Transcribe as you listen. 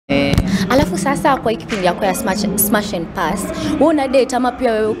Alafu sasa kwa kipindi yako ya smash and pass, wewe una date ama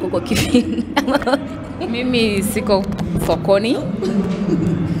pia wewe uko kwa kipindi? Mimi siko sokoni.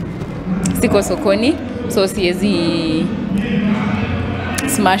 Siko sokoni, so siwezi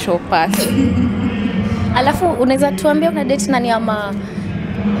smash or pass. Alafu unaweza tuambia una date nani ama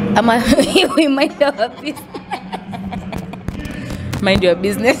we mind our business? Mind your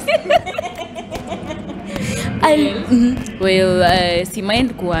business. Si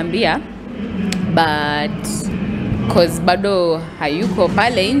mind kuambia, but cause bado hayuko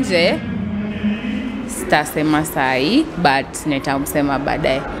pale nje, sitasema sahi, but nitamsema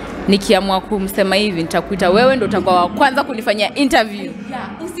baadaye. Nikiamua kumsema hivi nitakuita wewe, ndio utakuwa wa kwanza kunifanyia interview.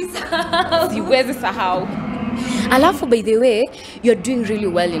 Usisahau. Siwezi sahau. Alafu by the way, you're doing really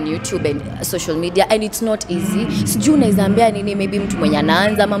well in YouTube and social media, and it's not easy. Sijui unaweza ambia nini maybe mtu mwenye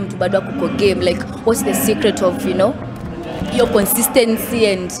anaanza ama mtu bado ako game, like what's the secret of, you know, your consistency,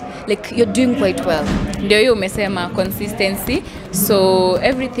 and like you're doing quite well. Ndio hiyo umesema, consistency. So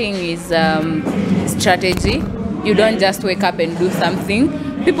everything is strategy. You don't just wake up and do something.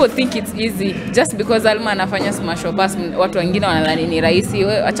 People think it's easy just because Alma anafanya smash or pass, watu wengine wanadhani ni rahisi,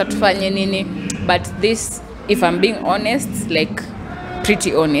 acha tufanye nini. But this, if I'm being honest, like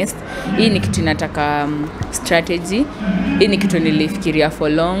pretty honest, hii ni kitu nataka strategy. Hii ni kitu nilifikiria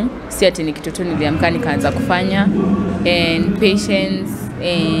for long, si ati ni kitu tu niliamka nikaanza kufanya, and patience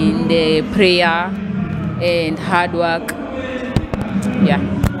and prayer and hard work. Yeah.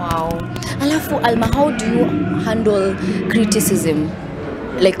 Wow. Alafu Alma, how do you handle criticism,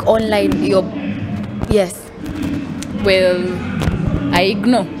 like online? Yes. Well, I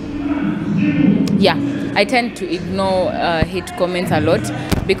ignore. Yeah, I tend to ignore hate comments a lot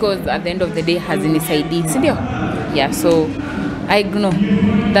because at the end of the day hazinisaidii, si ndio? Yeah, so I ignore.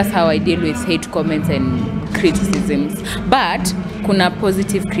 That's how I deal with hate comments and criticisms. But kuna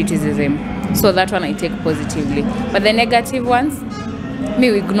positive criticism, so that one I take positively. But the negative ones, me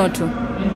ignore too.